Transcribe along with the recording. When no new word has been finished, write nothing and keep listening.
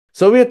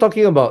So we're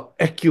talking about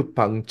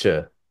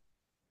acupuncture.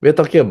 We're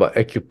talking about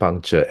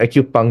acupuncture.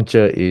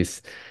 Acupuncture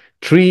is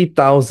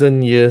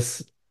 3,000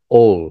 years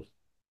old.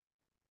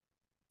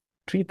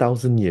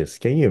 3,000 years.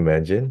 Can you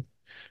imagine?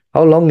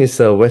 How long is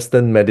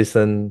Western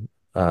medicine,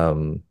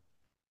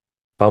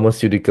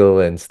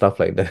 pharmaceutical and stuff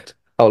like that?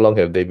 How long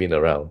have they been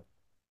around?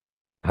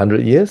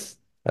 100 years?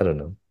 I don't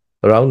know.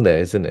 Around there,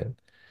 isn't it?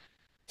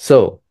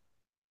 So,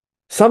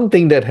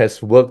 something that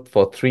has worked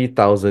for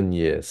 3,000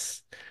 years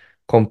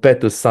compared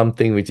to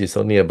something which is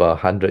only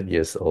about 100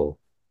 years old.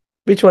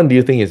 Which one do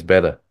you think is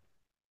better?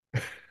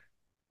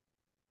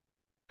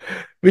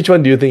 Which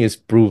one do you think is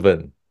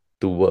proven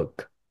to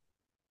work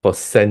for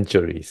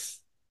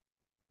centuries,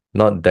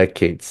 not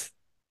decades,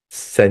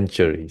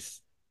 centuries?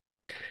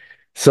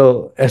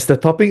 So, as the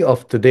topic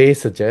of today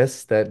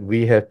suggests, that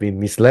we have been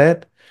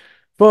misled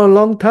for a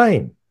long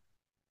time.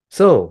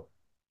 So,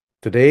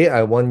 today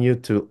I want you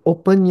to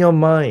open your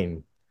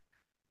mind,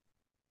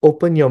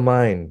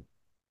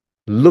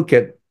 look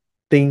at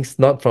things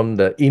not from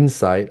the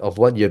inside of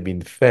what you've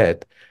been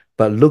fed,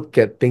 but look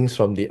at things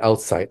from the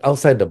outside,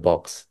 outside the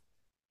box.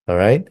 All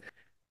right.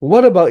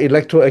 What about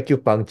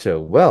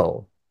electroacupuncture?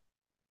 Well,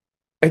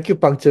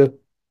 acupuncture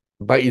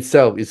by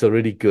itself is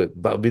already good,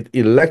 but with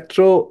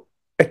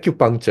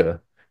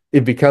electroacupuncture,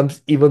 it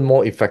becomes even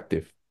more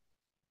effective.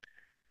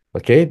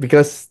 Okay,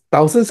 because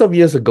thousands of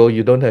years ago,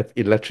 you don't have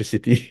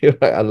electricity,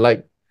 right?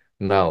 Unlike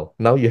now.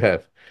 Now you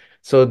have.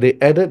 So they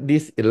added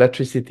this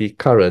electricity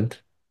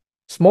current,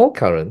 small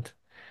current,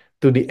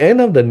 to the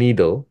end of the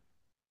needle,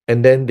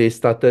 and then they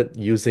started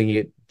using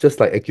it just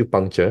like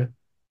acupuncture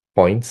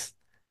points,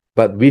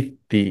 but with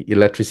the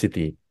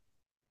electricity.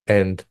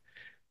 And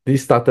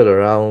this started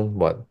around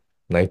what,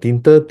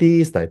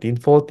 1930s,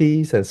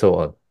 1940s, and so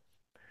on.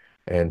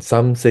 And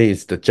some say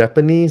it's the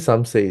Japanese,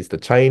 some say it's the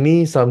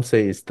Chinese, some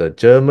say it's the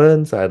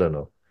Germans. I don't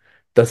know.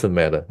 Doesn't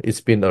matter. It's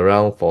been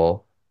around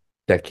for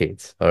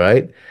decades, all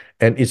right?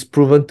 And it's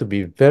proven to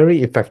be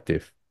very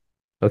effective.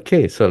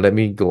 Okay, so let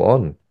me go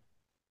on.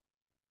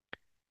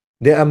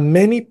 There are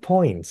many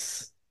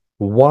points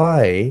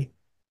why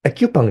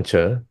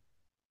acupuncture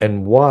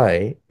and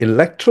why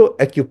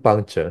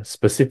electroacupuncture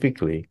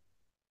specifically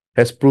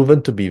has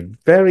proven to be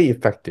very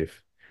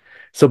effective.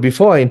 So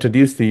before I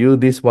introduce to you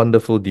this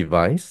wonderful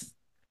device,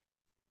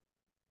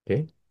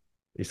 okay,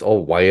 it's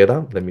all wired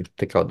up. Let me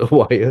take out the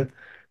wire.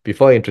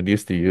 Before I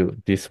introduce to you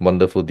this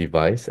wonderful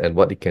device and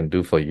what it can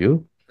do for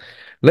you,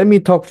 let me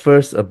talk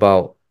first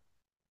about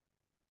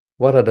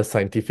what are the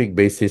scientific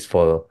basis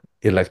for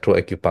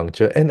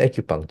electroacupuncture and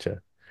acupuncture.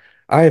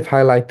 I have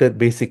highlighted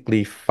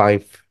basically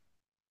 5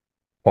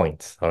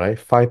 points, all right?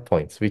 5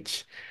 points,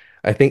 which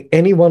I think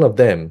any one of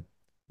them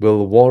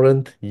will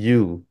warrant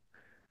you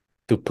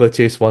to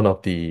purchase one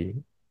of the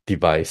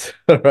device,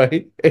 all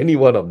right? Any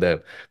one of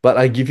them. But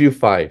I give you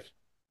five,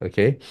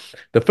 okay?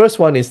 The first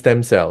one is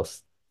stem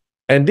cells.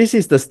 And this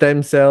is the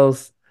stem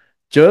cells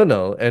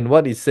journal. And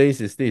what it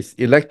says is this: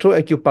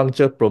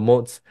 electroacupuncture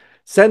promotes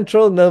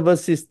central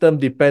nervous system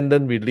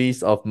dependent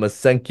release of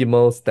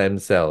mesenchymal stem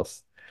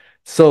cells.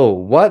 So,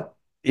 what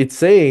it's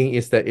saying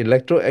is that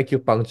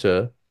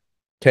electroacupuncture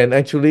can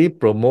actually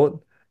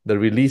promote the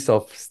release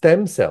of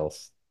stem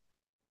cells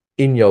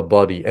in your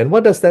body. And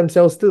what does stem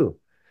cells do?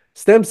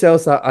 Stem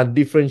cells are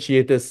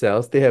undifferentiated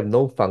cells. They have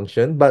no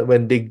function, but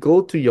when they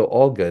go to your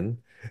organ,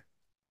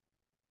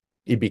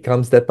 it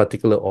becomes that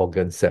particular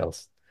organ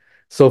cells.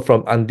 So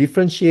from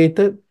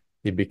undifferentiated,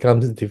 it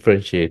becomes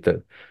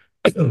differentiated.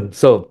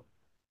 So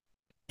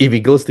if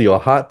it goes to your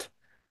heart,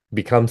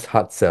 becomes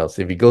heart cells.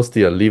 If it goes to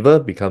your liver,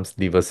 becomes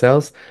liver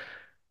cells,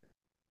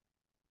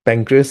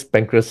 pancreas,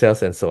 pancreas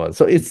cells, and so on.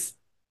 So it's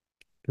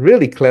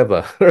really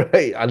clever,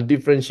 right?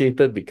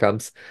 Undifferentiated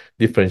becomes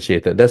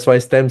differentiated. That's why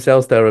stem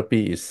cells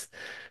therapy is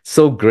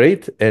so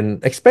great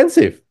and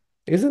expensive,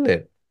 isn't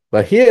it?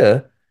 But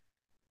here,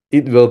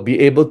 it will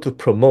be able to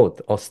promote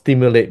or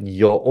stimulate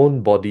your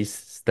own body's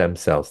stem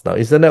cells. Now,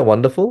 isn't that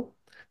wonderful?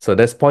 So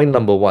that's point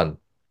number one.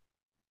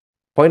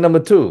 Point number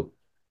two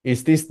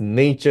is this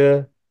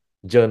Nature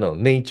journal.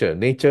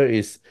 Nature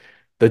is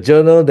the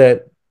journal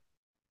that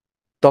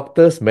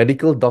doctors,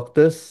 medical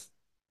doctors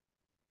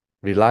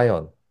rely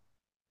on.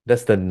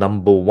 That's the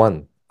number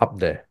one up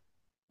there.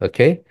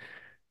 Okay.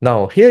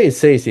 Now, here it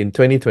says in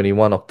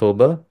 2021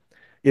 October,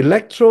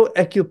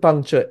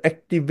 electroacupuncture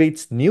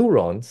activates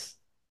neurons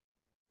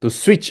to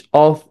switch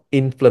off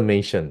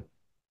inflammation.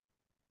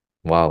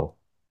 Wow.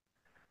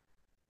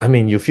 I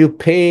mean, you feel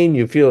pain,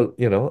 you feel,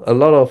 a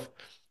lot of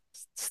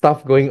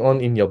stuff going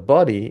on in your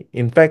body.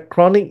 In fact,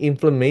 chronic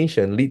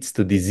inflammation leads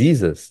to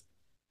diseases,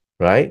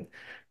 right?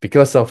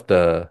 Because of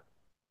the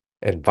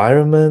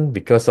environment,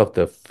 because of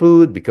the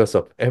food, because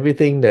of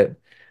everything that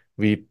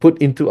we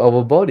put into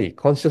our body,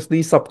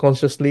 consciously,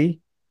 subconsciously,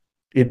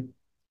 it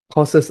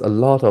causes a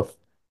lot of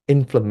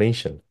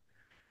inflammation.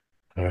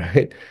 All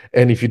right.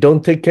 And if you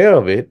don't take care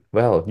of it,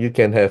 well, you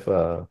can have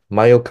a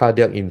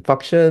myocardial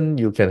infarction,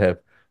 you can have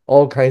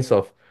all kinds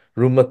of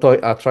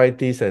rheumatoid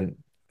arthritis, and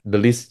the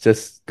list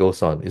just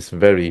goes on. It's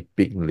very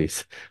big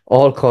list,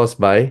 all caused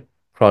by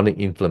chronic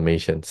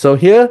inflammation. So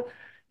here,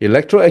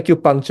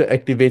 Electroacupuncture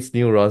activates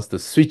neurons to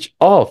switch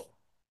off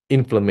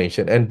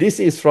inflammation. And this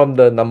is from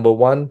the number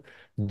one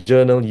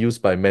journal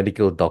used by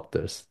medical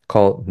doctors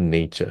called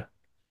Nature.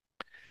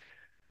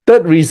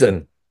 Third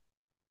reason,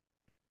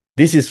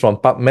 this is from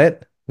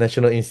PubMed,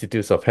 National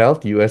Institutes of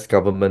Health, US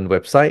government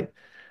website.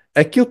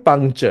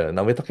 Acupuncture,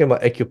 now we're talking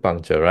about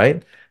acupuncture,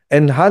 right?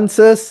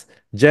 Enhances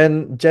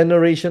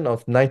generation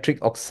of nitric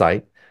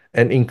oxide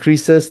and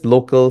increases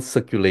local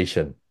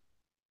circulation.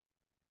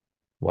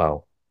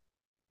 Wow.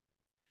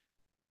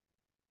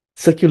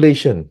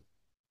 Circulation.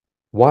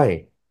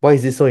 Why? Why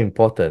is this so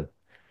important?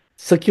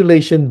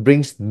 Circulation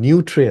brings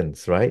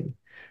nutrients, right?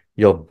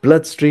 Your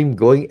bloodstream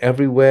going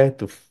everywhere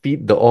to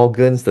feed the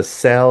organs, the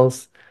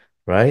cells,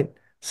 right?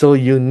 So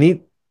you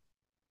need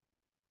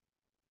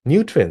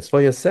nutrients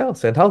for your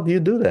cells. And how do you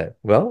do that?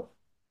 Well,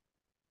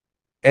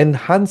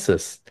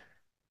 enhances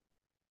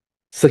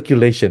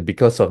circulation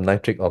because of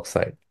nitric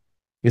oxide.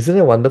 Isn't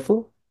it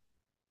wonderful?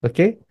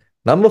 Okay.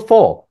 Number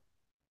four,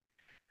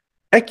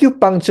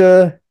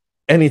 acupuncture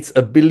and its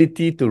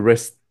ability to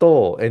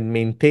restore and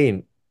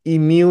maintain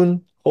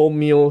immune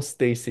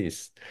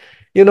homeostasis.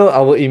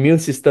 Our immune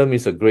system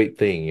is a great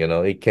thing.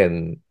 It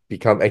can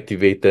become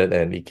activated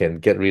and it can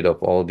get rid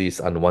of all these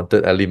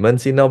unwanted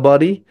elements in our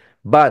body,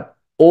 but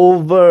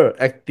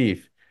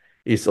overactive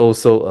is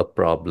also a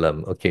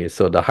problem. Okay,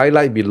 so the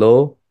highlight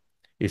below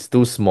is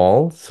too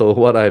small. So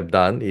what I've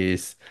done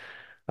is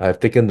I've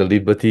taken the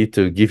liberty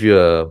to give you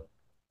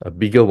a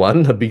bigger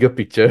one, a bigger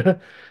picture.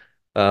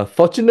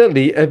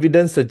 Fortunately,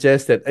 evidence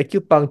suggests that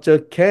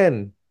acupuncture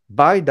can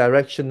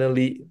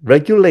bidirectionally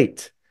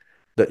regulate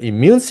the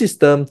immune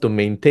system to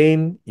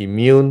maintain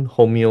immune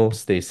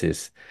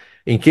homeostasis.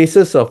 In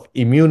cases of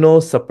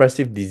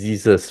immunosuppressive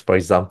diseases, for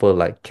example,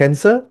 like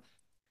cancer,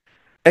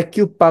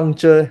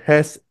 acupuncture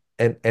has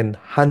an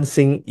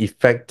enhancing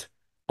effect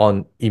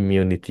on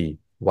immunity.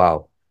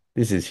 Wow,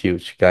 this is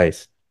huge,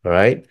 guys. All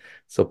right.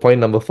 So, point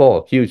number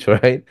four, huge,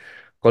 right?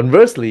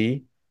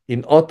 Conversely,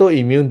 in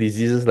autoimmune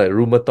diseases like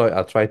rheumatoid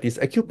arthritis,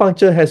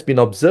 acupuncture has been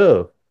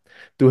observed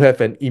to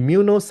have an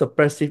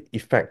immunosuppressive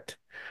effect,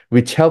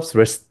 which helps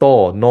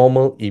restore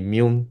normal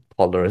immune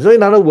tolerance. So,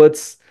 in other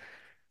words,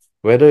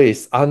 whether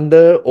it's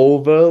under,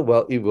 over,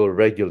 well, it will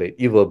regulate,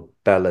 it will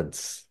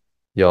balance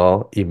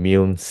your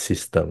immune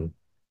system.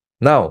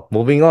 Now,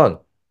 moving on.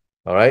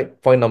 All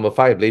right, point number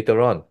five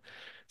later on.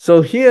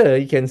 So here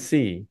you can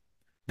see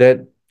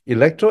that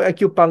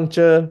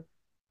electroacupuncture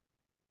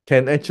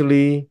can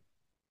actually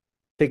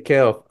take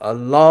care of a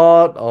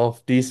lot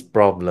of these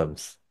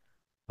problems.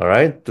 All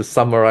right, to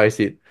summarize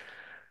it,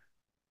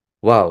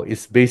 wow,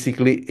 it's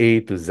basically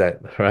A to Z,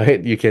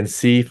 right? You can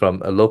see from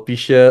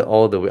alopecia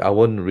all the way. I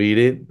won't read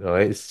it, all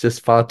right? It's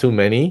just far too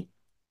many.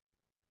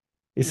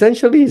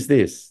 Essentially, it's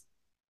this,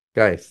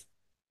 guys.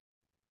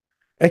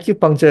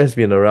 Acupuncture has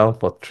been around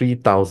for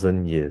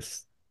 3,000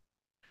 years.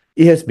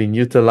 It has been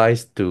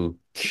utilized to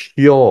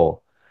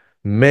cure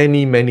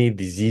many, many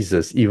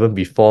diseases even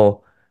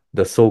before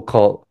the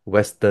so-called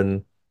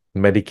Western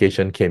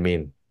medication came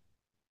in.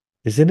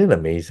 Isn't it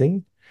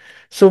amazing?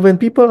 So when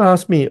people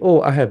ask me,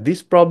 oh, I have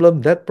this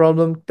problem, that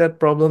problem, that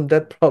problem,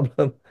 that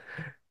problem,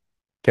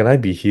 can I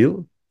be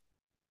healed?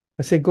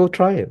 I say, go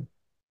try it.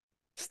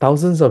 It's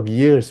thousands of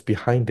years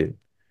behind it.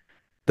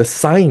 The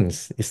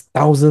science is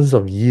thousands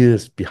of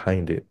years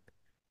behind it.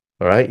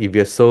 All right. If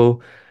you're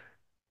so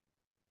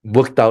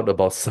worked out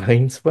about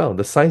science, well,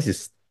 the science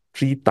is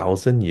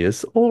 3,000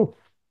 years old.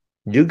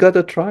 You got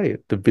to try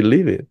it to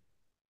believe it.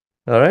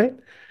 All right.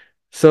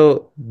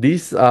 So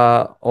these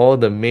are all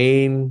the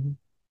main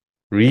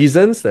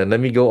reasons. And let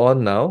me go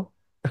on now.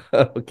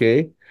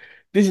 Okay.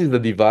 This is the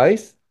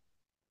device.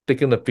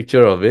 Taking a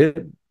picture of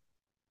it.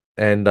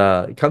 And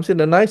it comes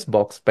in a nice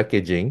box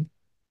packaging.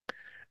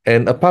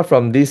 And apart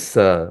from this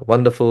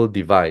wonderful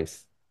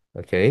device,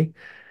 okay,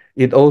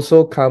 it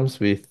also comes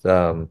with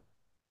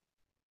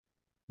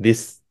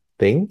this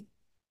thing,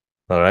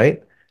 all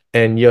right?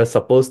 And you're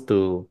supposed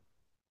to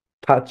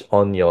touch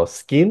on your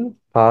skin,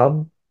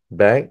 palm,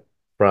 back,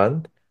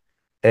 front,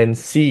 and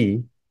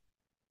see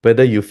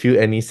whether you feel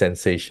any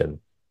sensation.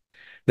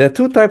 There are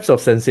two types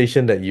of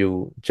sensation that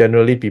you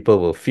generally people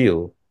will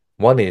feel.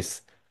 One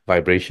is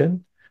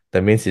vibration.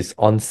 That means it's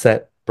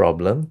onset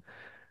problem.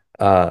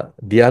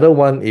 The other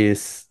one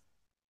is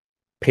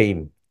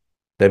pain.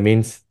 That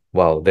means,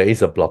 wow, there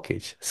is a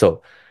blockage.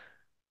 So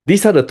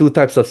these are the two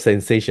types of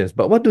sensations.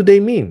 But what do they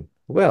mean?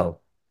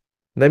 Well,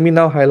 let me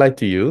now highlight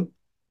to you.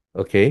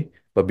 Okay.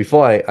 But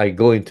before I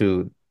go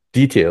into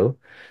detail,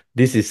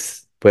 this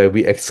is where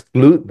we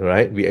exclude,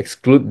 right? We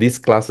exclude these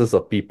classes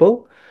of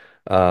people.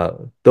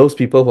 Those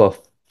people who are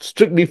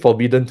strictly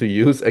forbidden to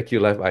use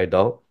Aculife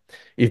I-Doc.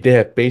 If they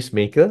have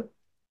pacemaker,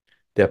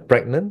 they're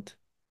pregnant,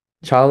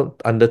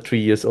 child under 3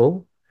 years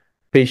old,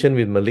 patient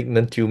with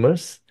malignant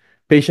tumors,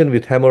 patient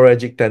with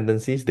hemorrhagic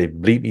tendencies, they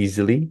bleed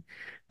easily,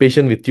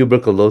 patient with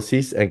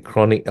tuberculosis, and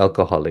chronic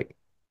alcoholic.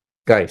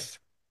 Guys,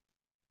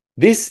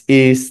 this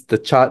is the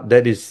chart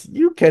that is,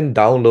 you can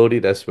download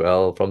it as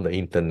well from the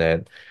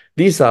internet.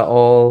 These are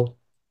all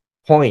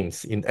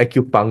points in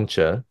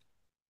acupuncture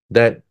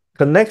that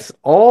connects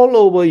all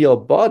over your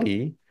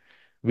body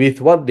with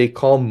what they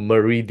call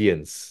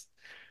meridians.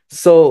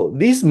 So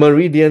these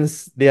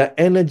meridians, they are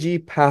energy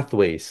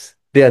pathways.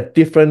 They are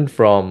different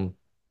from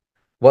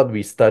what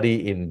we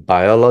study in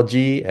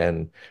biology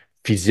and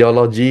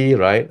physiology,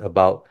 right?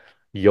 About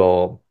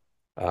your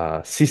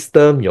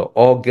system, your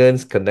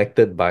organs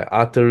connected by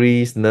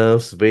arteries,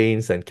 nerves,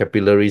 veins, and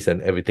capillaries,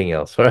 and everything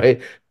else,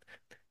 right?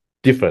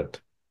 Different,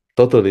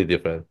 totally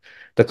different.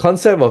 The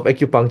concept of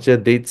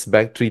acupuncture dates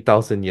back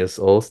 3,000 years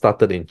old,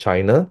 started in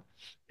China.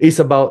 It's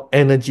about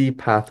energy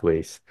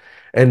pathways.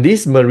 And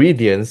these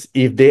meridians,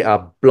 if they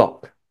are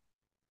blocked,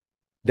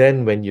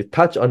 then when you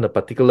touch on a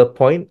particular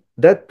point,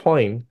 that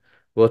point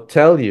will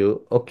tell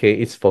you, okay,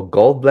 it's for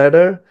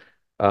gallbladder,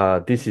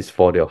 this is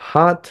for your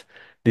heart,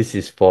 this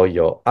is for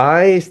your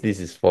eyes, this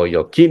is for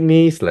your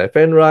kidneys, left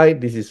and right,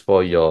 this is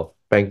for your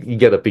bank. You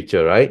get a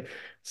picture, right?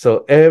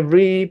 So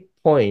every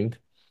point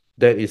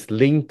that is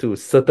linked to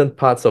certain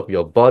parts of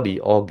your body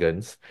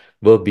organs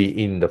will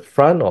be in the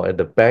front or at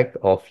the back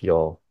of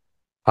your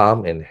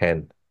palm and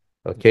hand.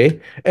 Okay.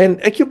 And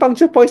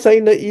acupuncture points are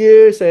in the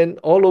ears and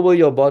all over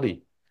your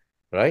body,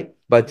 right?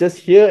 But just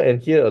here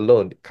and here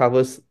alone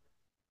covers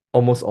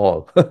almost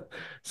all.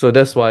 So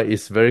that's why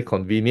it's very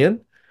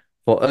convenient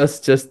for us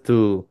just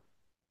to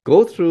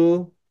go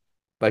through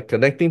by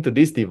connecting to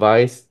this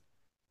device,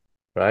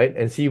 right?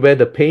 And see where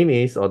the pain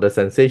is or the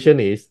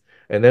sensation is,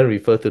 and then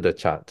refer to the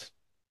chart.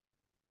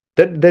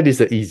 That is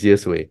the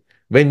easiest way.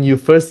 When you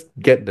first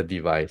get the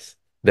device,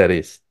 that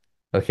is.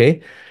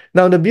 Okay.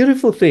 Now, the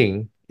beautiful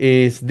thing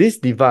is this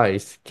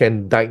device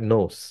can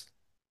diagnose.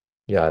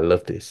 Yeah, I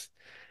love this.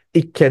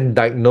 It can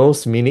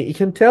diagnose, meaning it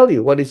can tell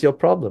you what is your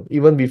problem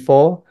even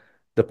before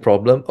the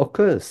problem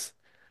occurs.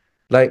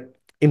 Like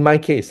in my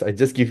case, I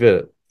just give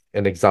you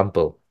an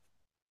example.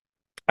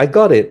 I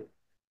got it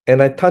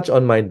and I touch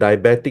on my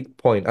diabetic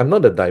point. I'm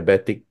not a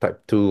diabetic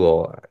type 2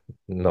 or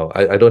no,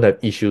 I don't have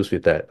issues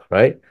with that,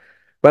 right?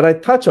 But I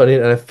touch on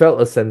it and I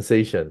felt a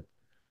sensation.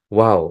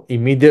 Wow,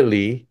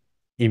 immediately,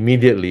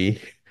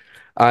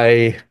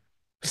 I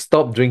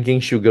stopped drinking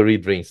sugary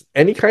drinks.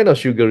 Any kind of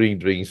sugary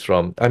drinks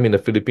from, I'm in the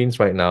Philippines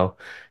right now.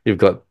 You've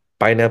got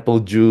pineapple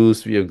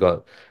juice, you've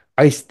got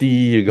iced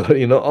tea, you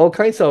got, all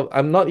kinds of,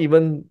 I'm not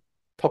even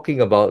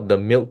talking about the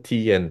milk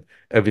tea and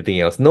everything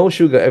else. No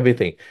sugar,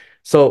 everything.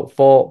 So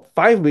for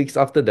 5 weeks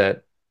after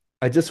that,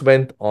 I just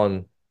went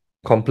on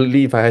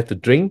completely, if I had to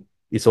drink,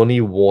 it's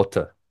only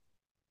water.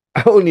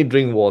 I only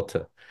drink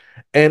water.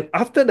 And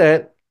after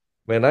that,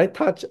 when I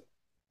touch,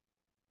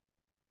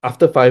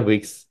 after 5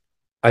 weeks,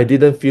 I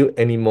didn't feel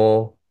any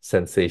more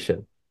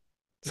sensation.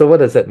 So what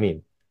does that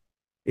mean?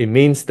 It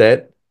means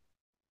that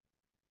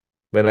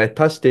when I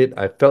touched it,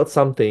 I felt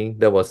something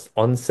that was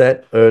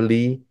onset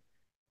early,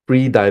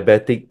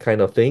 pre-diabetic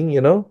kind of thing.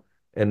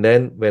 And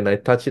then when I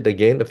touch it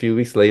again a few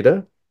weeks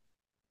later,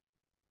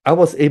 I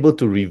was able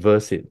to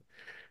reverse it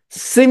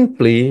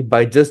simply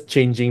by just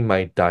changing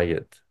my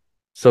diet.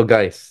 So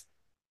guys,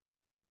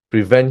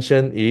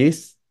 prevention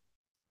is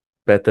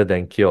better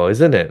than cure,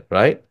 isn't it?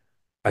 Right?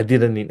 I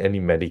didn't need any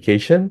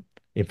medication.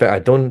 In fact, I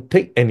don't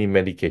take any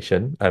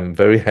medication. I'm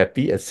very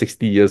happy at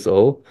 60 years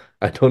old.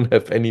 I don't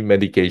have any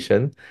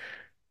medication.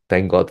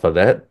 Thank God for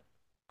that.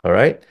 All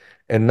right.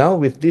 And now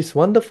with this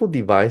wonderful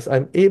device,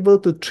 I'm able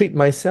to treat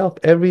myself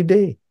every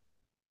day,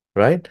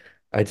 right?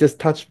 I just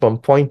touch from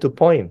point to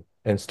point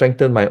and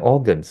strengthen my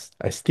organs.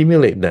 I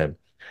stimulate them.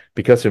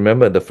 Because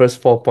remember, the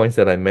first 4 points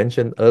that I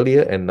mentioned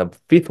earlier and the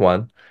fifth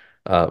one,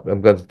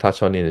 I'm going to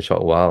touch on in a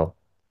short while.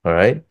 All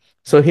right.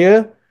 So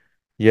here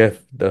you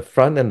have the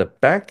front and the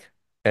back,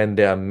 and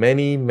there are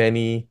many,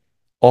 many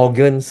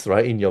organs,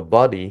 right, in your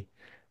body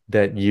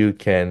that you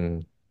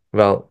can,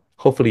 well,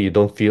 hopefully you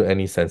don't feel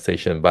any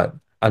sensation, but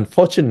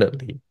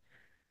unfortunately,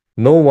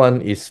 no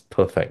one is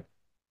perfect.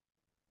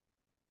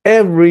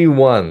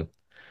 Everyone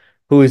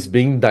who is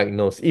being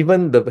diagnosed,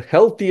 even the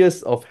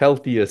healthiest of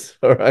healthiest,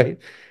 all right?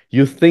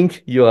 You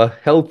think you are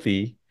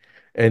healthy,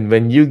 and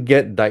when you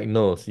get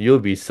diagnosed, you'll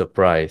be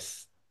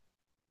surprised.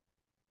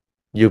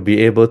 You'll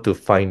be able to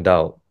find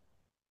out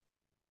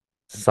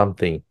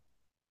something,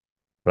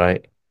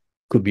 right?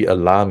 Could be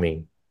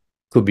alarming,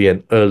 could be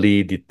an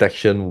early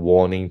detection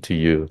warning to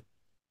you,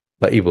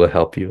 but it will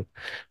help you.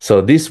 So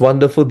this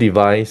wonderful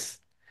device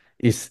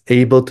is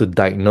able to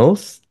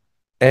diagnose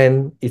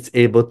and it's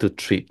able to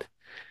treat.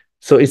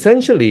 So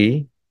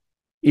essentially,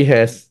 it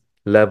has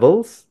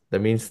levels. That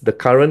means the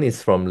current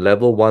is from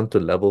level 1 to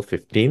level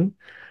 15.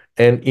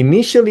 And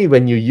initially,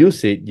 when you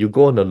use it, you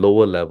go on a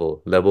lower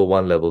level, level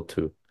 1, level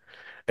 2.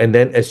 And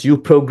then as you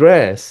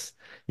progress,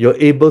 you're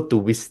able to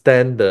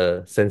withstand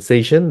the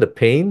sensation, the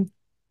pain.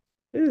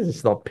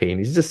 It's not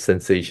pain, it's just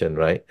sensation,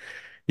 right?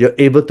 You're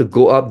able to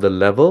go up the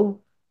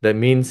level. That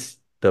means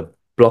the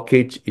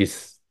blockage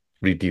is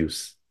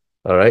reduced.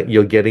 All right.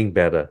 You're getting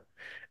better.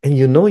 And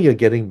you know you're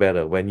getting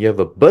better when you have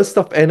a burst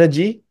of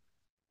energy,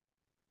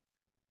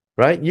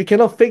 right? You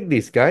cannot fake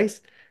this,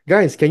 guys.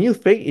 Guys, can you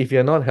fake if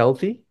you're not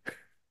healthy?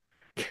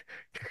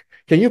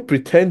 Can you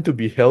pretend to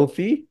be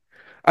healthy?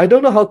 I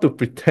don't know how to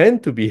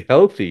pretend to be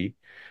healthy,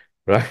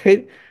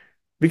 right?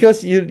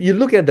 Because you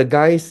look at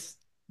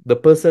the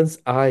person's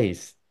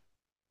eyes,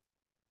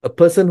 a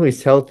person who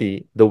is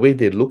healthy, the way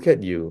they look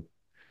at you,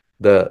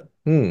 the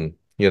you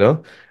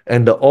know,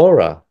 and the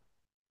aura,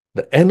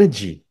 the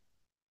energy.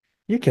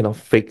 You cannot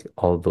fake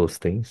all those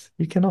things.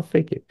 You cannot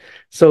fake it.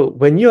 So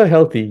when you are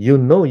healthy, you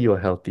know you are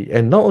healthy.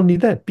 And not only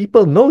that,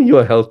 people know you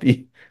are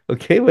healthy,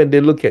 okay, when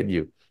they look at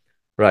you,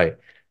 right?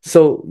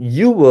 So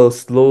you will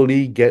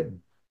slowly get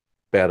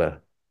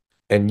better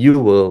and you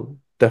will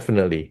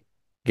definitely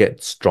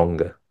get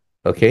stronger,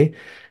 okay?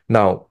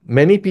 Now,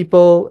 many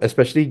people,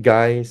 especially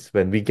guys,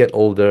 when we get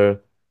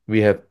older,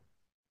 we have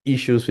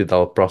issues with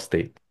our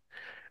prostate.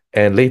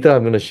 And later,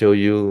 I'm going to show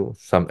you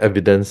some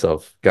evidence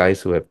of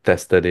guys who have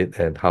tested it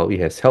and how it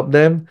has helped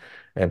them.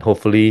 And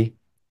hopefully,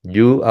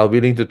 you are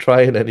willing to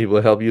try it and it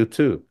will help you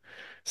too.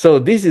 So,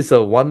 this is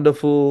a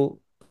wonderful,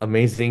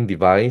 amazing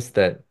device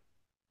that,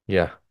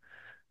 yeah,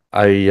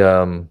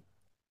 I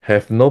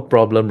have no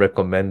problem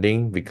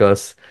recommending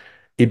because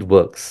it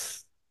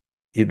works.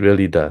 It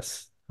really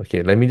does.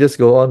 Okay, let me just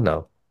go on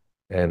now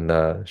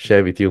and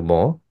share with you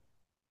more.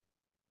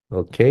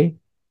 Okay,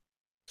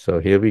 so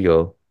here we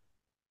go.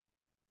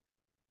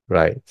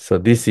 Right. So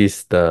this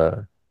is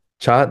the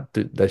chart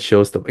that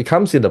shows it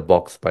comes in a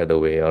box, by the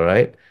way. All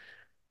right.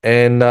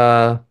 And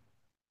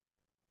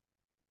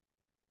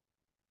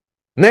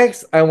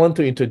next, I want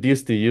to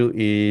introduce to you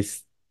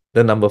is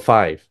the number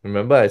five.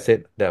 Remember, I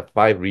said there are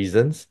five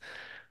reasons.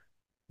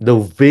 The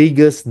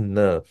vagus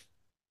nerve.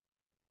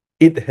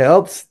 It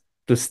helps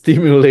to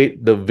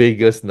stimulate the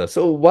vagus nerve.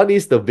 So, what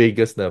is the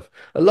vagus nerve?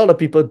 A lot of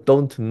people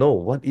don't know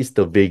what is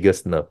the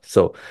vagus nerve.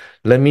 So,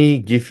 let me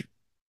give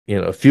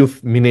a few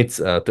minutes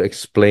to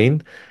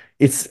explain.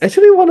 It's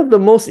actually one of the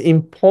most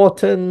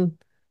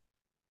important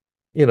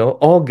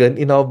organ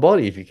in our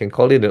body, if you can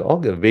call it an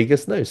organ.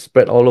 Vagus nerve is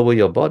spread all over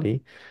your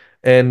body.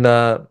 And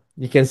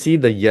you can see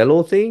the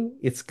yellow thing,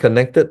 it's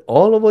connected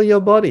all over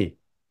your body.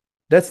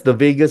 That's the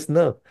vagus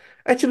nerve.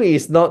 Actually,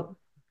 it's not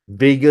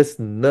vagus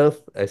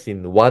nerve as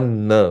in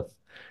one nerve.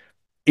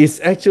 It's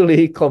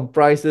actually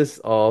comprises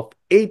of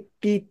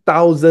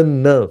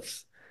 80,000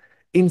 nerves.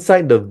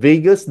 Inside the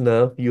vagus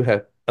nerve, you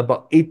have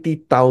about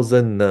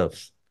 80,000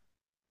 nerves.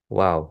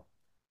 Wow.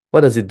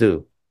 What does it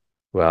do?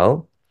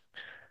 Well,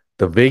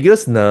 the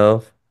vagus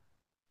nerve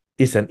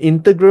is an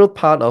integral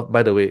part of,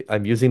 by the way,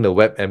 I'm using the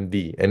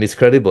WebMD and it's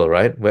credible,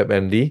 right?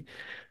 WebMD.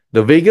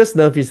 The vagus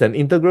nerve is an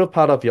integral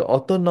part of your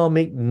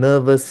autonomic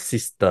nervous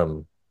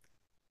system.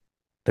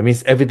 That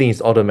means everything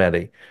is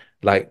automatic.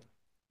 Like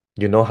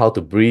you know how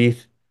to breathe,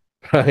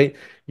 right?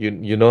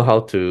 You know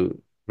how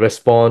to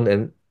respond,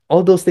 and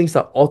all those things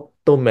are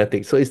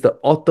automatic. So it's the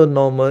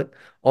autonomous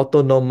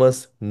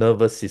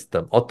nervous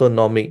system,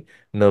 autonomic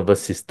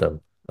nervous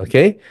system.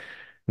 Okay.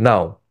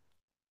 Now,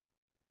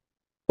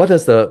 what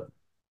does the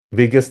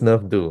vagus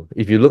nerve do?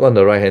 If you look on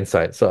the right hand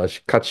side, so I'll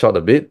cut short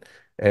a bit,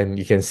 and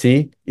you can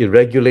see it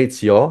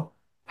regulates your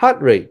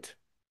heart rate.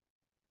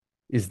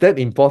 Is that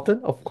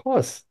important? Of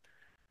course,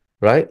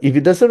 right? If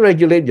it doesn't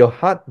regulate your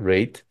heart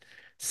rate,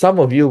 some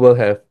of you will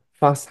have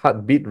fast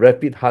heartbeat,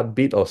 rapid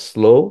heartbeat, or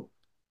slow,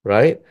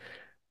 right?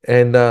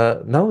 And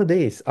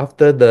nowadays,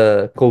 after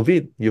the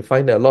COVID, you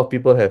find that a lot of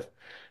people have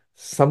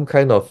some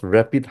kind of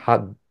rapid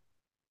heart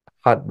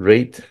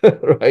rate,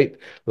 right?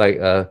 Like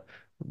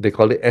they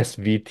call it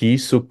SVT,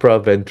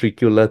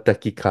 supraventricular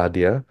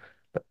tachycardia,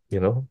 you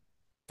know,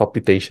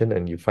 palpitation,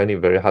 and you find it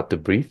very hard to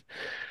breathe.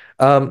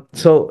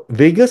 So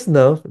vagus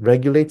nerve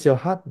regulates your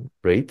heart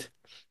rate,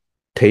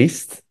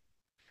 taste,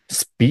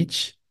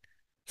 speech,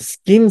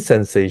 skin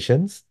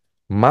sensations,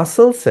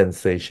 muscle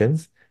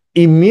sensations,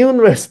 immune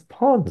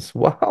response.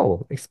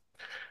 Wow.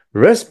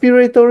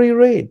 Respiratory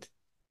rate,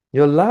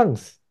 your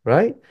lungs,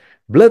 right?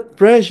 Blood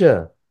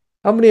pressure.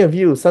 How many of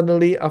you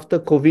suddenly after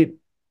COVID,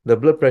 the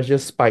blood pressure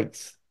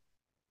spikes?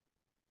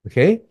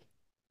 Okay.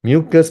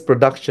 Mucus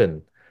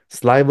production,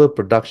 saliva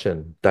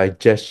production,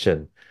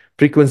 digestion,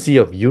 frequency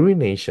of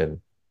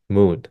urination,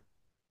 mood,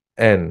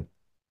 and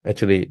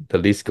actually the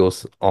list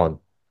goes on.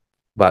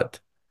 But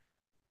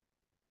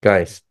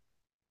guys,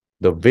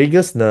 the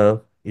vagus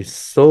nerve is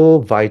so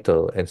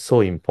vital and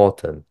so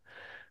important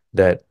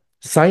that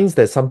signs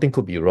that something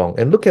could be wrong.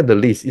 And look at the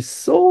list,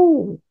 it's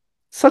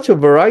such a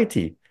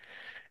variety.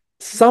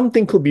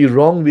 Something could be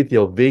wrong with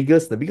your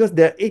vagus nerve because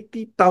there are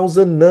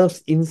 80,000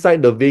 nerves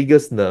inside the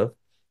vagus nerve.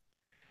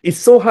 It's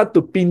so hard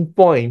to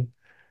pinpoint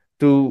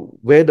to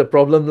where the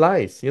problem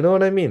lies. You know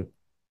what I mean?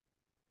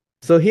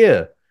 So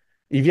here,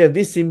 if you have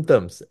these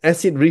symptoms,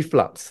 acid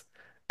reflux,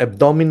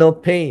 abdominal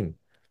pain,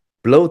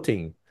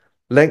 bloating,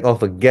 lack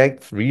of a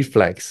gag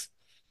reflex,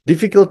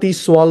 difficulty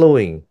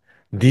swallowing,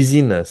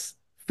 dizziness,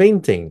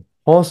 fainting,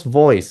 hoarse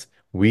voice,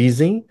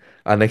 wheezing,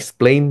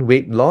 unexplained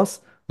weight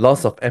loss,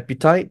 loss of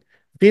appetite,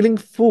 feeling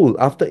full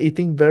after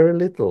eating very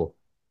little,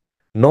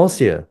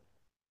 nausea,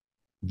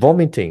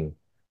 vomiting,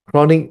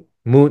 chronic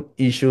mood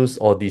issues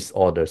or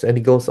disorders, and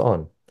it goes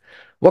on.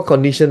 What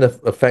condition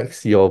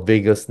affects your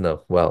vagus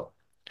nerve? Well,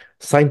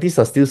 scientists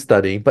are still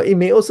studying, but it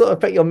may also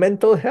affect your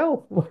mental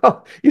health.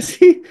 Wow. You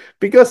see,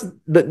 because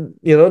the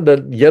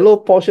yellow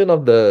portion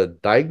of the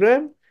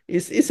diagram,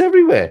 It's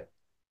everywhere.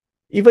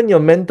 Even your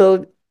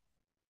mental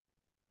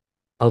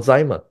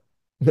Alzheimer.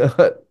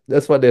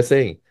 That's what they're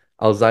saying.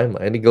 Alzheimer,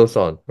 and it goes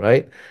on,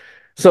 right?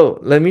 So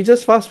let me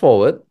just fast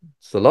forward.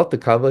 It's a lot to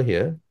cover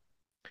here.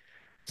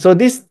 So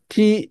this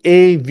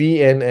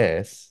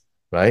TAVNS,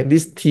 right?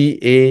 This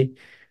TAVNS,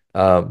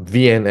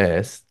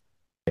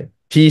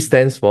 T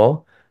stands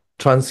for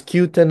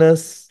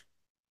transcutaneous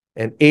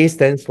and A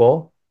stands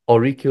for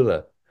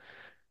auricular.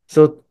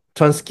 So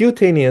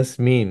transcutaneous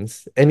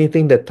means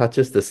anything that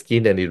touches the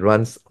skin and it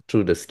runs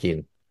through the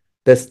skin.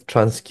 That's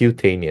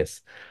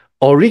transcutaneous.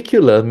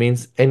 Auricular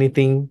means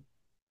anything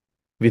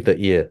with the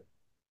ear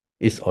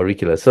is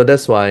auricular. So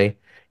that's why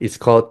it's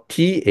called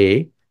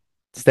TA,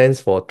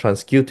 stands for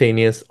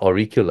transcutaneous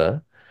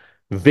auricular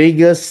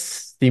vagus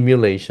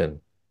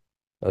stimulation.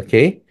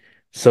 Okay.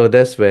 So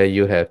that's where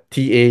you have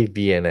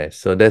TAVNS.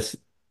 So that's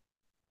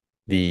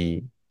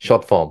the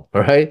short form,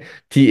 all right?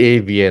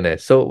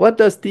 TAVNS. So what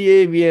does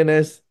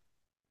TAVNS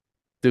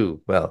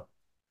do? Well,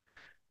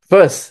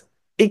 first,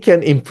 it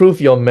can improve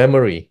your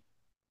memory.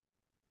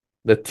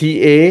 The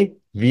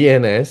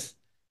TAVNS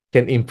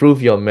can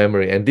improve your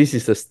memory. And this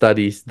is a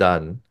studies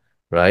done,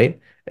 right?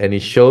 And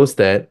it shows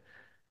that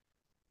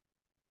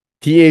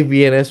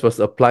TAVNS was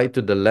applied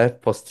to the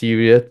left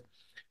posterior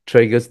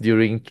tragus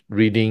during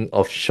reading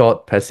of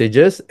short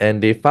passages,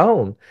 and they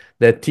found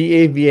that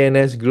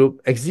TAVNS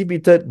group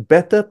exhibited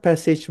better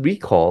passage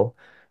recall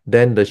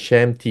than the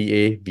sham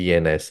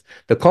TAVNS.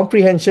 The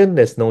comprehension,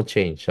 there's no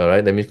change, all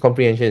right? That means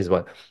comprehension is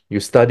what? You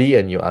study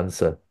and you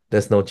answer.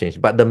 There's no change.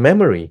 But the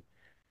memory,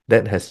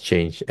 that has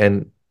changed.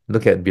 And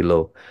look at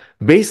below.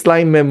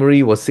 Baseline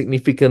memory was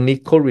significantly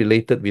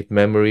correlated with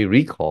memory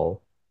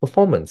recall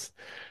performance.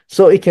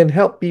 So it can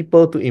help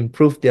people to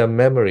improve their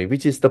memory,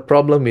 which is the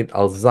problem with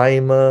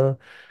Alzheimer,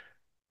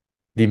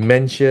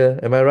 dementia.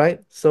 Am I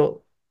right?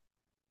 So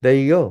there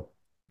you go.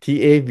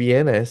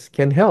 TAVNS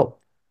can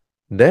help.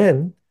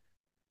 Then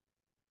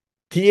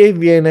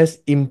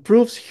TAVNS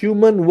improves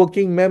human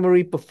working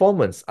memory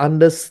performance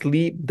under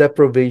sleep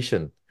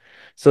deprivation.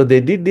 So they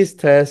did this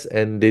test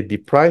and they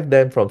deprived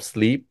them from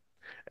sleep.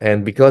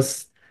 And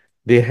because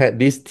they had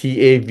this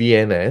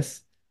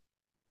TAVNS,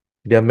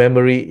 their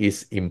memory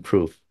is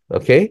improved.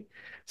 Okay.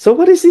 So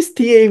what is this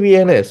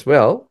TAVNS?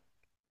 Well,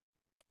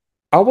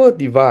 our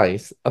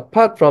device,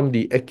 apart from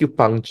the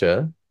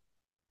acupuncture,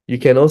 you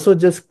can also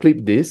just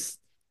clip this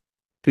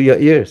to your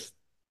ears.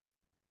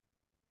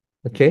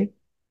 Okay.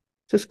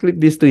 Just clip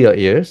this to your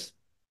ears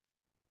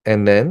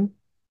and then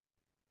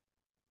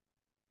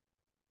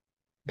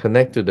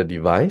connect to the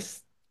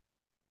device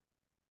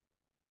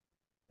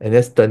and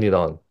just turn it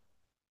on.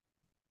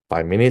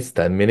 5 minutes,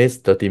 10 minutes,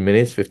 30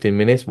 minutes, 15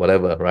 minutes,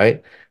 whatever,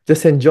 right?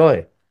 Just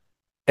enjoy.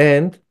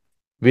 And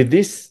with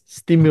this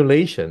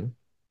stimulation,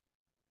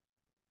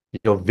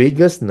 your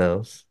vagus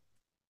nerves,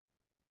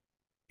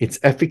 its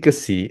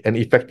efficacy and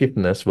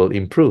effectiveness will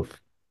improve.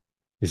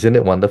 Isn't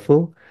it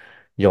wonderful?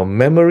 Your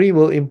memory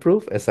will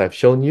improve, as I've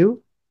shown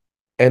you.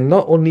 And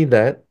not only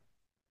that,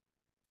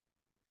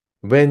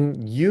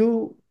 when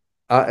you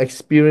are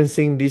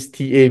experiencing this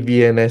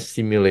TAVNS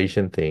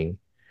simulation thing,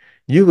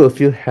 you will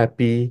feel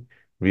happy,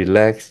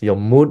 relaxed. Your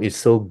mood is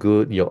so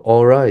good. Your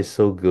aura is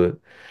so good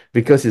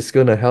because it's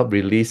going to help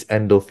release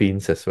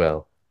endorphins as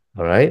well.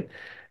 All right.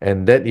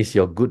 And that is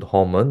your good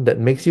hormone that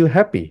makes you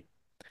happy.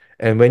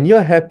 And when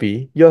you're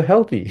happy, you're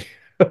healthy.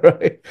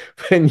 Right?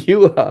 When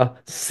you are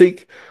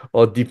sick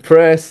or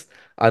depressed,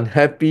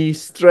 unhappy,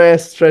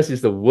 stress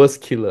is the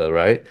worst killer,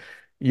 right?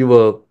 You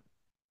will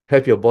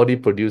have your body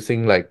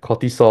producing like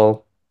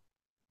cortisol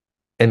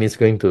and it's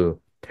going to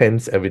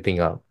tense everything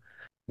up.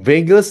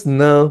 Vagus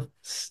nerve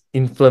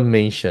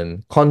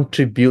inflammation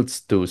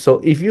contributes to, so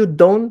if you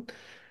don't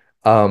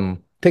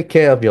take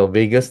care of your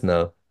vagus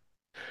nerve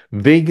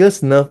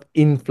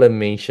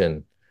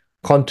inflammation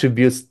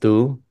contributes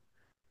to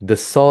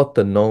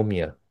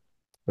dysautonomia.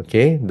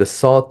 Okay,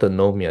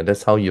 dysautonomia,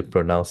 that's how you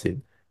pronounce it,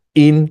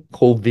 in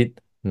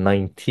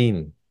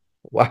COVID-19.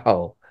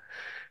 Wow.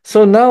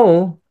 So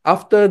now,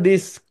 after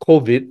this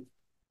COVID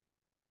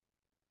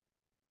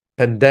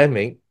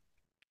pandemic,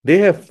 they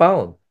have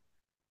found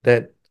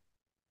that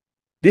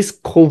this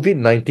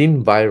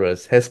COVID-19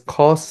 virus has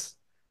caused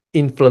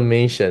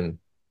inflammation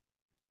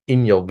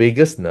in your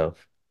vagus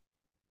nerve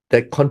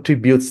that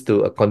contributes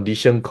to a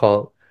condition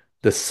called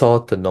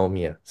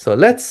dysautonomia. So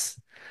let's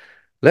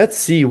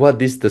see what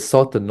this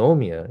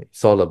dysautonomia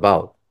is all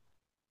about.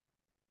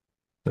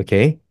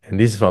 Okay, and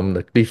this is from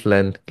the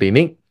Cleveland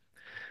Clinic.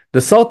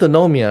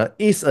 Dysautonomia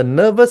is a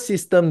nervous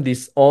system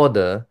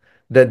disorder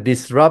that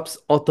disrupts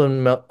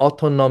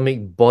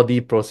autonomic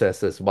body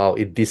processes. Wow,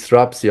 it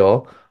disrupts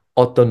your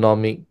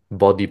autonomic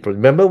body.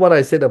 Remember what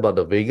I said about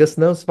the vagus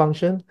nerves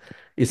function?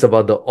 It's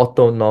about the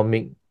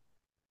autonomic,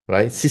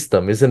 right,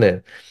 system, isn't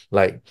it?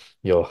 Like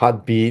your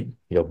heartbeat,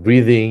 your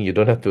breathing, you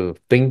don't have to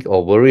think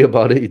or worry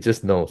about it. It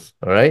just knows,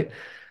 all right?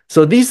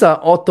 So these are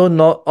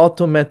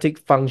automatic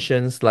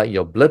functions like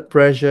your blood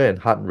pressure and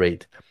heart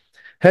rate.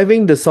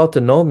 Having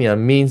dysautonomia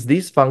means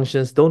these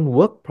functions don't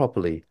work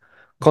properly.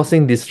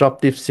 causing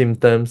disruptive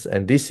symptoms,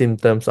 and these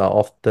symptoms are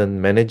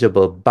often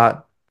manageable,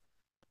 but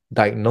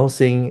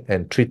diagnosing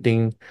and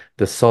treating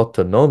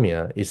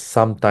dysautonomia is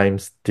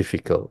sometimes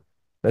difficult.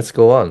 Let's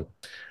go on.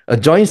 A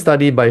joint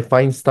study by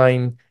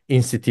Feinstein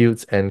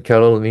Institutes and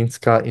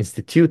Karolinska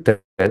Institute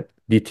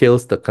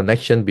details the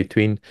connection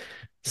between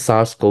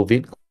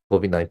SARS-CoV,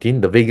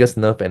 COVID-19, the vagus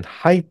nerve, and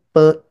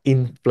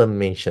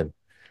hyperinflammation.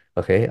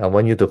 Okay, I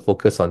want you to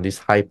focus on this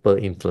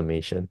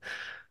hyperinflammation.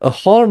 A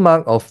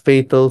hallmark of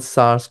fatal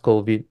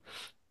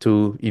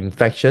SARS-CoV-2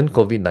 infection,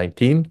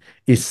 COVID-19,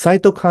 is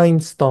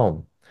cytokine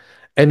storm,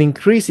 an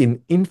increase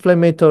in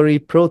inflammatory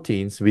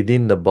proteins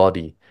within the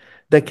body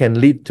that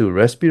can lead to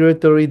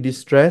respiratory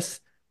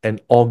distress and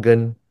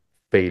organ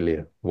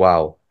failure.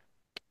 Wow.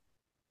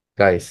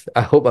 Guys,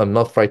 I hope I'm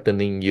not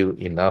frightening you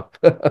enough,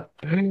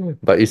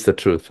 but it's the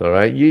truth, all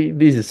right?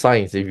 This is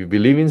science. If you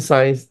believe in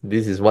science,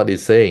 this is what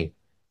it's saying,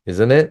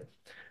 isn't it?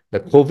 The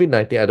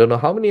COVID-19, I don't know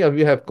how many of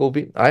you have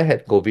COVID. I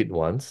had COVID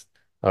once,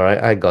 all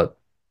right? I got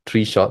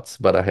 3 shots,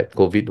 but I had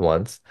COVID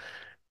once.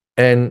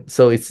 And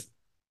so it's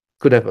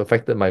could have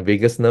affected my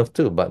vagus nerve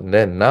too. But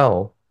then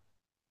now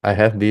I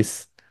have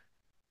this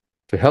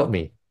to help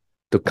me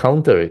to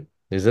counter it,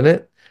 isn't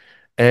it?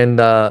 And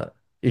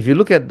if you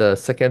look at the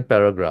second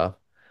paragraph,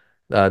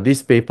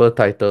 this paper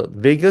titled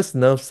Vagus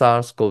Nerve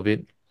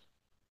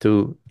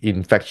SARS-CoV-2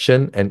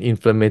 Infection and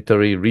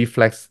Inflammatory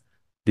Reflex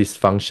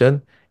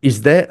Dysfunction.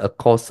 Is there a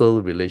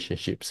causal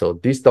relationship? So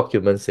this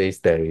document says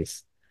there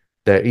is.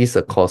 There is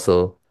a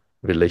causal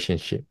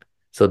relationship.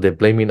 So they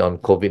blame it on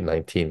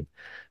COVID-19.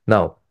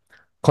 Now,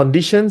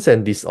 conditions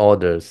and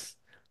disorders.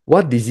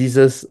 What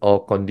diseases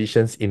or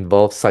conditions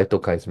involve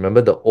cytokines?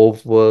 Remember the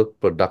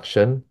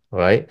overproduction,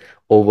 right?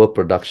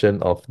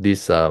 Overproduction of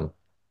this,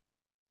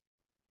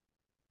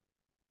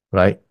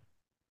 right?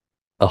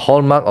 A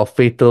hallmark of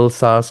fatal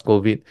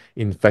SARS-CoV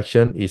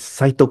infection is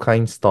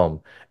cytokine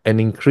storm, an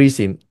increase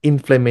in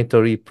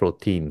inflammatory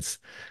proteins.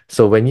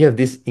 So when you have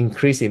this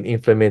increase in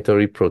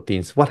inflammatory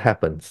proteins, what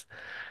happens?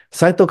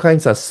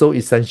 Cytokines are so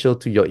essential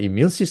to your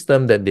immune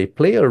system that they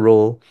play a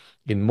role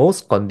in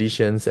most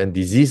conditions and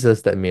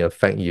diseases that may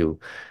affect you.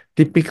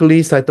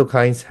 Typically,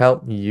 cytokines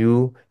help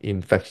you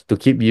to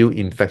keep you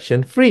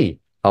infection-free.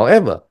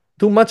 However,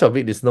 too much of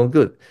it is no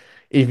good.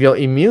 If your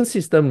immune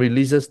system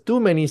releases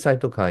too many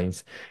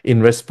cytokines in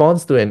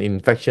response to an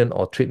infection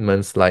or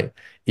treatments like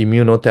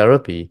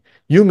immunotherapy,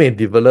 you may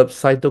develop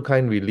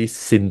cytokine release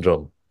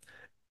syndrome,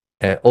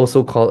 and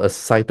also called a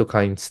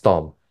cytokine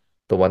storm,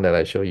 the one that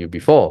I showed you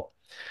before.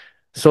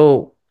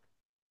 So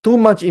too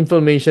much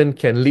inflammation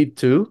can lead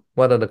to,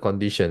 what are the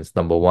conditions?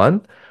 Number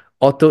one,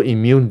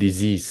 autoimmune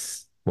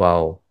disease.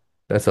 Wow,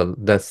 that's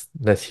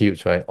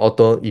huge, right?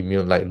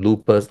 Autoimmune, like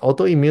lupus,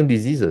 autoimmune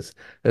diseases.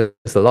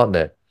 There's a lot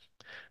there.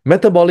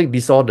 Metabolic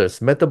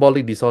disorders.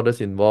 Metabolic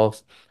disorders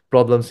involves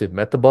problems with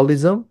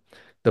metabolism,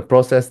 the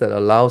process that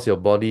allows your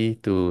body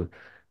to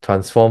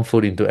transform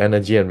food into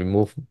energy and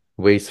remove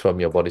waste from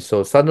your body.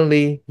 So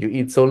suddenly you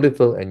eat so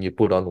little and you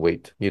put on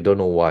weight. You don't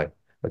know why.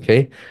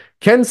 Okay.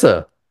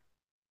 Cancer.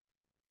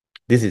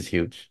 This is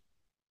huge,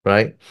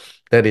 right?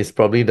 That is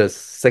probably the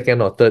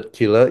second or third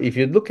killer. If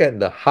you look at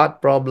the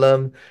heart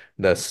problem,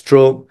 the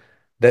stroke,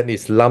 that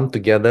is lumped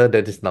together,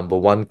 that is number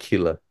one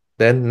killer.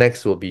 Then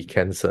next will be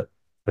cancer.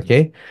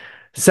 Okay.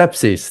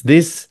 Sepsis.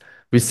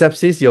 With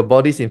sepsis, your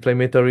body's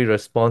inflammatory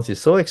response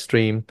is so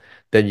extreme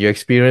that you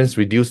experience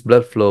reduced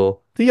blood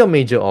flow to your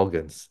major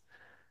organs.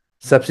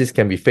 Sepsis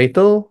can be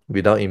fatal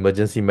without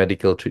emergency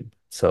medical treatment.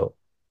 So,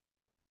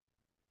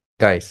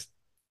 guys,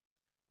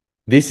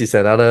 this is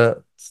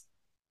another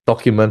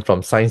document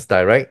from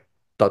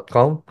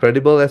ScienceDirect.com,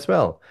 credible as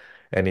well.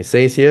 And it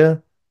says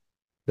here,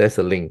 there's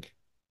a link.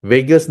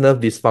 Vagus nerve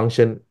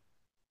dysfunction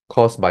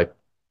caused by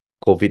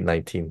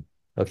COVID-19.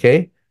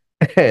 Okay?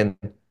 And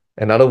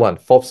another one,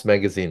 Forbes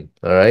magazine.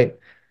 All right?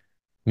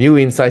 New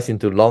insights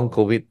into long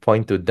COVID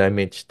point to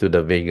damage to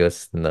the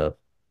vagus nerve.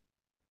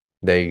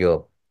 There you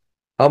go.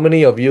 How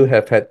many of you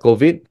have had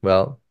COVID?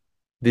 Well,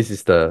 this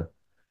is the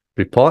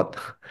report.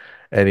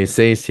 And it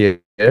says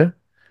here,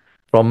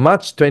 from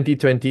March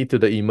 2020 to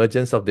the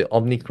emergence of the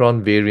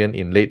Omicron variant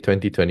in late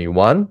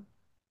 2021,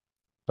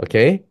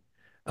 okay,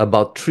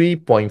 about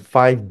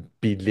 3.5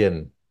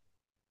 billion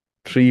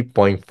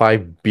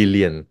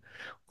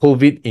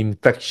COVID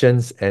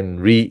infections and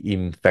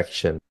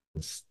reinfections.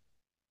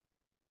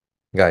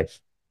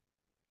 Guys,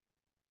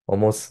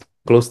 almost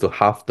close to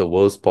half the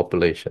world's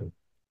population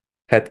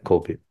had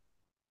COVID.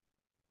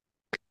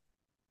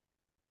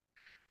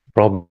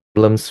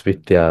 Problems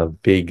with their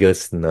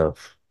vagus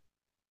nerve.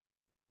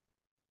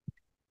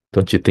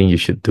 Don't you think you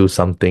should do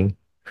something?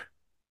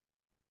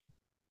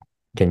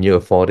 Can you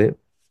afford it?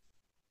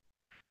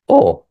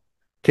 Or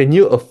can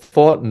you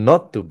afford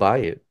not to buy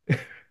it?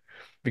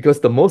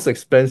 Because the most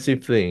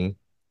expensive thing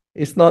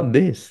is not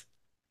this.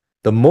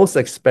 The most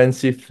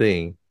expensive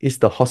thing is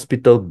the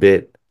hospital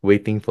bed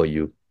waiting for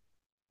you.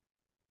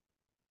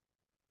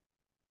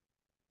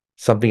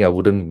 Something I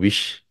wouldn't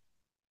wish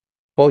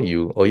for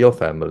you or your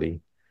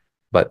family.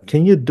 But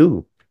can you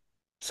do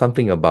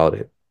something about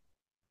it?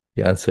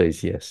 The answer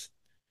is yes.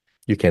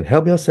 You can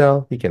help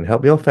yourself, you can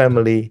help your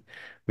family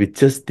with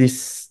just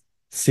this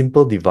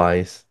simple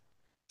device,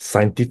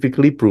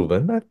 scientifically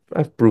proven.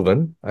 I've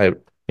proven,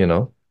 you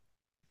know,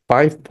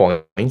 5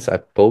 points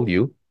I've told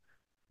you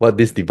what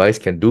this device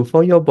can do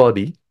for your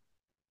body,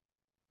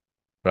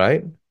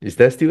 right? Is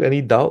there still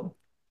any doubt,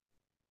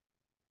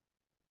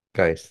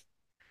 guys?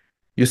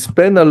 You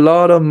spend a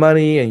lot of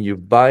money and you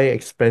buy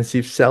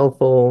expensive cell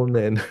phone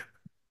and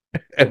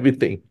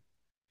everything,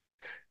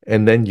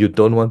 and then you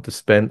don't want to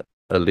spend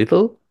a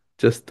little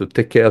just to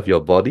take care of your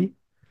body,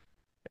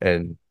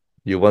 and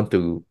you want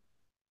to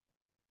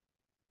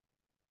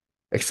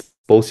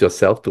expose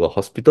yourself to a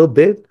hospital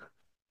bed.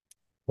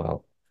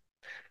 Wow.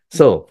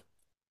 So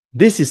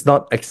this is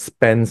not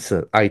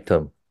expensive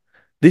item.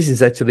 This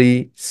is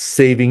actually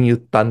saving you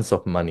tons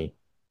of money.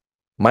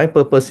 My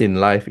purpose in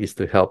life is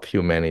to help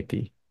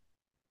humanity.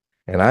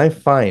 And I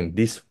find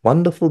this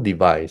wonderful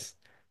device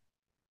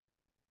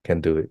can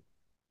do it.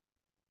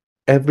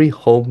 Every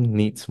home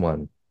needs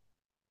one.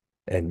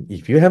 And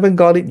if you haven't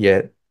got it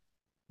yet,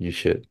 you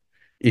should.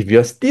 If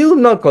you're still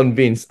not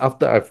convinced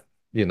after I've,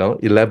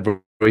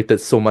 elaborated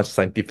so much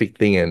scientific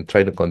thing and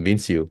try to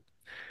convince you,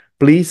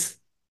 please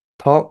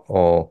talk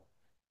or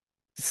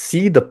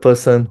see the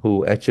person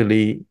who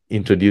actually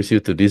introduced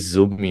you to this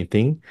Zoom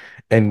meeting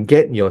and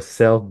get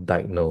yourself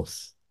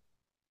diagnosed.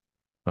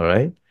 All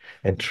right?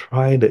 And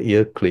try the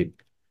ear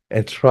clip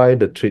and try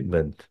the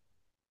treatment.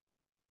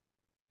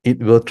 It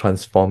will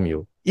transform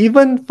you.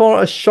 Even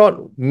for a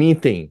short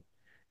meeting,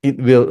 it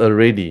will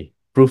already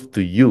prove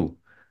to you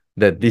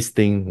that this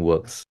thing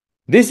works.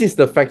 This is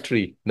the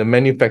factory, the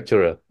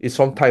manufacturer. It's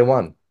from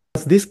Taiwan.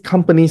 This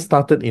company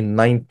started in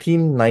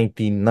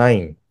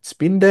 1999. It's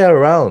been there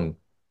around,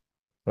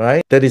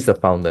 right? That is the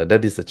founder.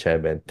 That is the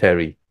chairman,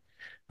 Terry.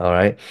 All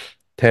right.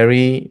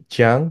 Terry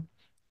Chiang.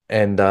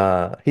 And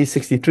he's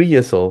 63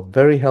 years old,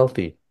 very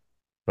healthy,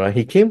 right?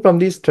 He came from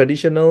this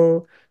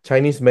traditional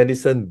Chinese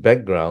medicine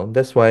background.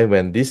 That's why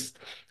when this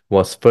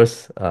was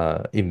first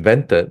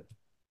invented,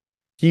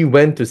 he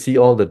went to see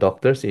all the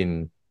doctors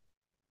in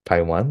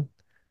Taiwan,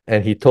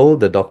 and he told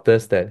the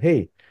doctors that,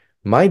 hey,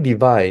 my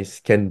device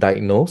can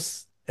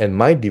diagnose and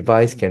my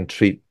device can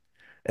treat.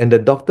 And the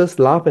doctors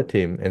laughed at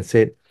him and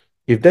said,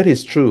 if that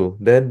is true,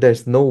 then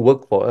there's no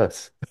work for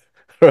us.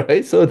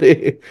 Right? So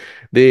they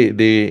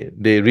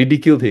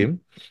ridiculed him,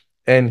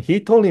 and he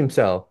told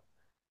himself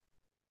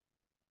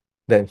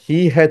that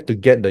he had to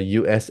get the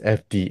US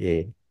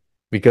FDA,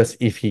 because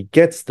if he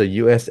gets the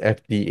US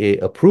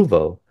FDA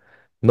approval,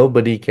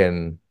 nobody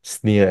can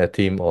sneer at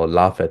him or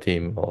laugh at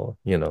him, or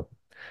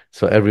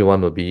so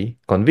everyone will be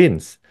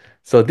convinced.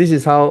 So this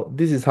is how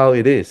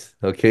it is.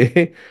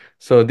 Okay.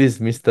 So this is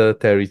Mr.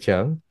 Terry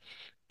Chiang.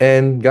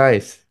 And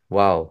guys,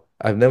 wow,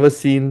 I've never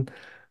seen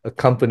a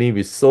company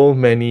with so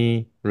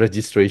many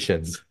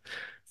registrations.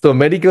 So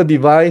medical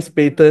device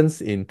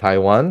patents in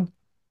Taiwan,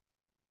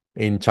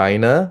 in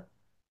China,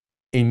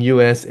 in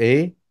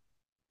USA,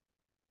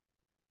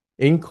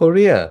 in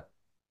Korea,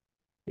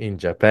 in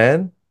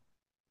Japan,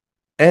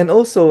 and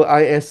also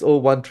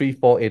ISO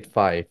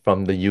 13485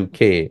 from the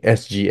UK,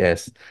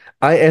 SGS.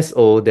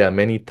 ISO, there are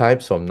many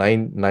types from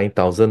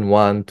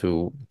 9001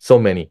 to so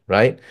many,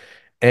 right?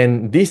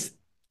 And this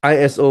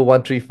ISO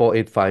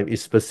 13485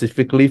 is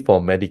specifically for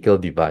medical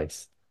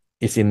device.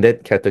 It's in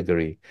that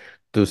category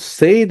to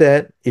say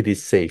that it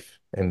is safe.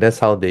 And that's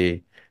how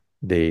they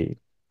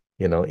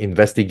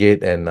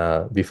investigate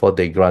and before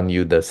they grant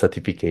you the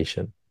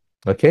certification.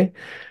 Okay.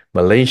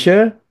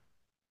 Malaysia,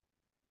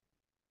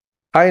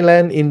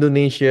 Thailand,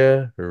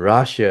 Indonesia,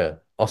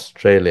 Russia,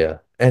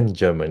 Australia, and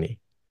Germany,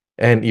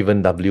 and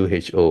even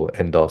WHO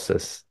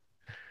endorses.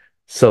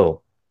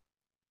 So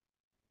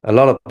a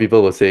lot of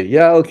people will say,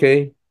 yeah,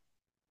 okay,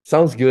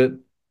 sounds good.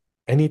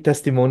 Any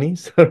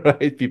testimonies?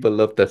 Right? People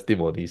love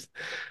testimonies.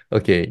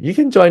 Okay, you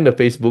can join the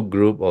Facebook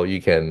group, or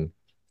you can,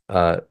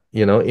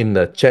 in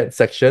the chat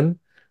section,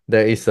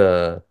 there is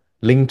a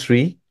link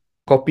tree.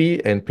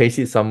 Copy and paste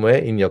it somewhere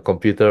in your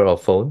computer or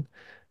phone,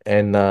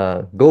 and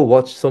go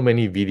watch so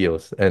many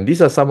videos. And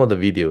these are some of the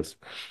videos.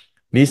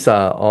 These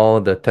are all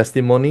the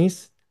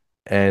testimonies,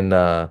 and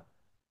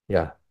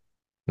yeah,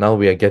 now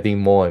we are getting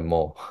more and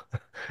more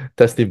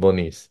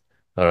testimonies.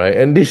 All right,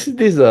 and this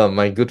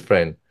my good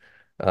friend,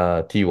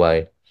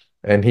 TY,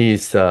 and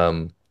he's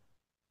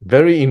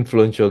very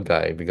influential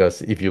guy,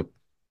 because if you're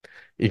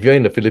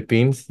in the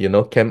Philippines,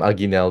 Cam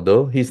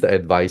Aguinaldo, he's the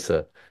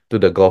advisor to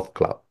the golf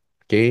club.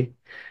 Okay.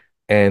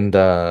 And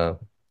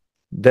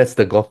that's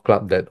the golf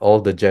club that all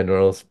the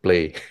generals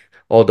play,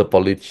 all the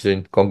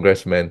politicians,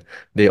 congressmen,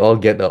 they all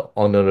get an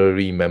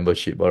honorary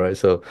membership. All right.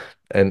 So,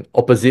 and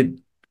opposite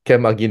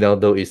Cam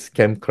Aguinaldo is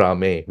Cam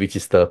Crame, which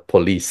is the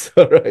police.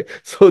 All right.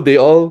 So they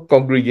all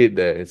congregate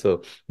there.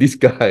 So this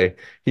guy,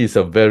 he's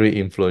a very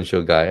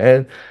influential guy.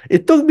 And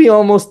it took me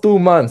almost 2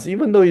 months,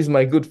 even though he's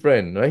my good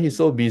friend, right? He's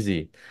so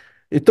busy.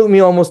 It took me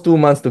almost 2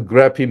 months to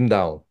grab him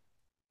down.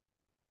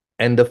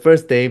 And the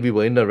first day we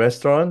were in the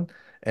restaurant,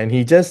 and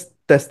he just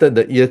tested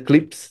the ear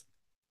clips.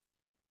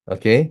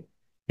 Okay.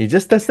 He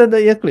just tested the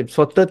ear clips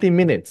for 30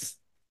 minutes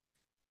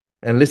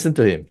and listened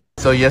to him.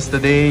 So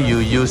yesterday you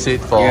used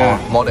it for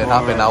more than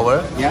half an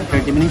hour? Yeah,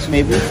 30 minutes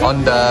maybe.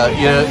 On the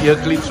ear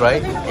clips,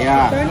 right?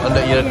 Yeah. On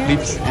the ear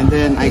clips. And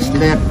then I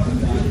slept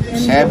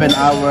 7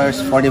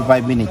 hours,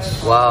 45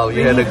 minutes. Wow,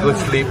 you had a good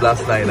sleep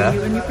last night, huh?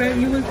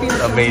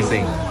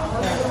 Amazing.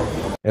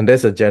 And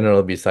there's a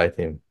general beside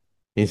him.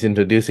 He's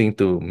introducing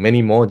to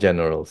many more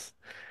generals.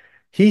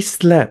 He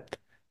slept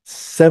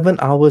 7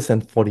 hours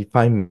and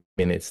 45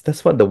 minutes.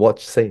 That's what the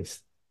watch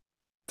says.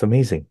 It's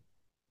amazing.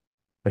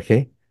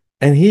 Okay.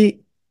 And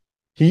he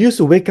used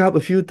to wake up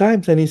a few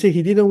times and he said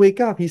he didn't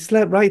wake up. He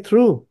slept right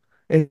through.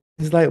 And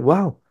it's like,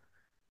 wow,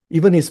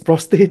 even his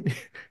prostate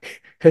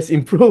has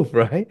improved,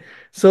 right?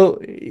 So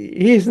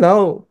he is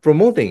now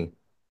promoting,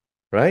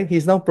 right?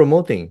 He's now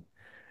promoting.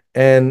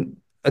 And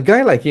a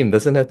guy like him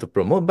doesn't have to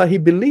promote, but he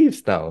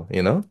believes now,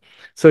 you know?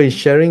 So he's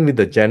sharing with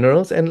the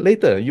generals. And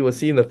later you will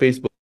see in the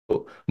Facebook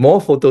more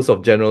photos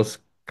of generals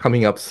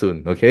coming up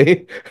soon,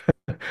 okay?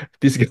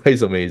 This guy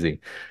is amazing.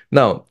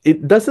 Now,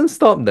 it doesn't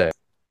stop there.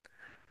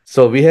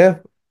 So we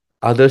have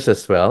others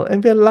as well,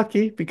 and we're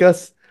lucky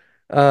because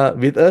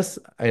with us,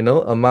 I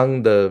know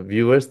among the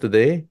viewers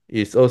today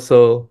is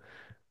also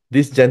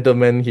this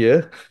gentleman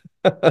here,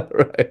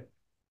 right?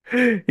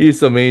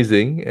 He's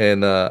amazing,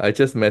 and I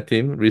just met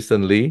him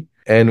recently.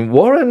 And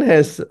Warren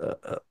has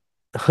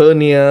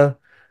hernia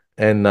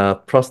and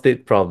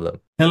prostate problem.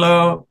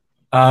 Hello,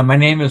 my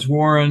name is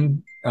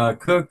Warren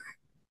Cook,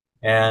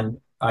 and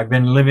I've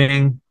been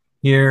living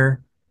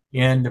here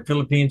in the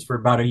Philippines for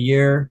about a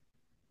year.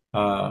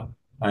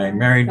 I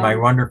married my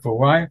wonderful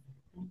wife,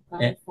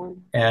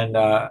 and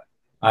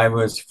I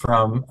was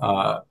from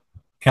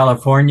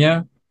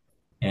California,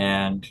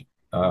 and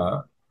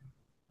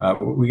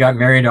we got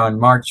married on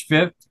March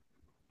 5th,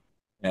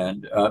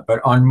 and but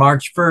on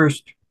March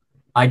 1st,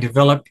 I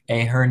developed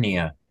a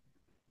hernia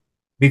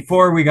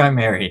before we got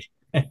married,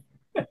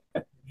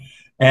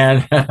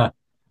 and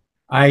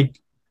I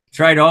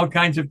tried all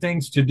kinds of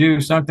things to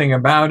do something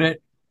about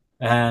it,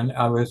 and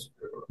I was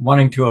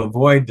wanting to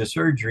avoid the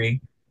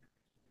surgery.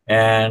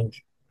 And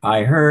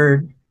I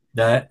heard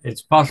that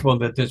it's possible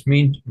that this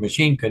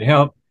machine could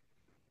help.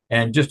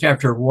 And just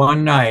after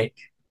one night,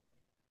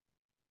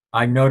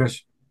 I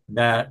noticed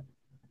that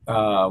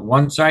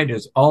one side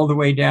is all the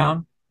way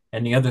down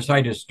and the other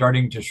side is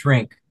starting to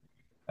shrink,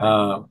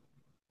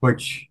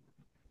 which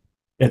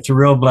it's a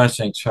real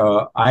blessing.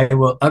 So I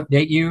will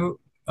update you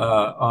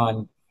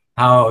on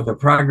how the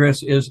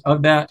progress is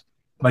of that.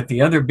 But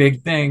the other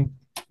big thing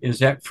is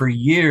that for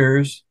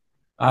years,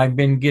 I've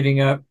been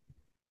getting up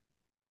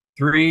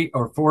 3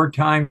 or 4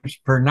 times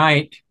per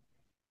night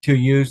to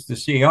use the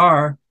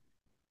CR.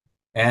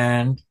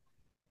 And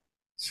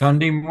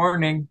Sunday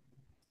morning,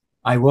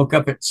 I woke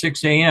up at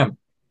 6 a.m.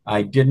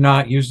 I did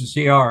not use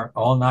the CR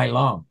all night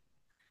long.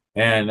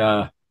 And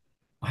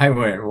I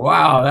went,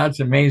 wow, that's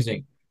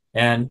amazing.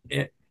 And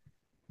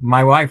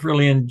my wife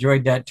really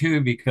enjoyed that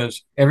too,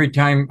 because every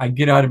time I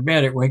get out of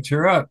bed, it wakes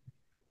her up.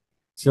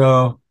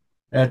 So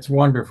that's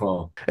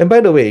wonderful. And by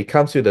the way, it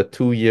comes with a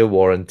 2-year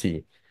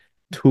warranty.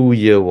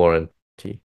 2-year warranty.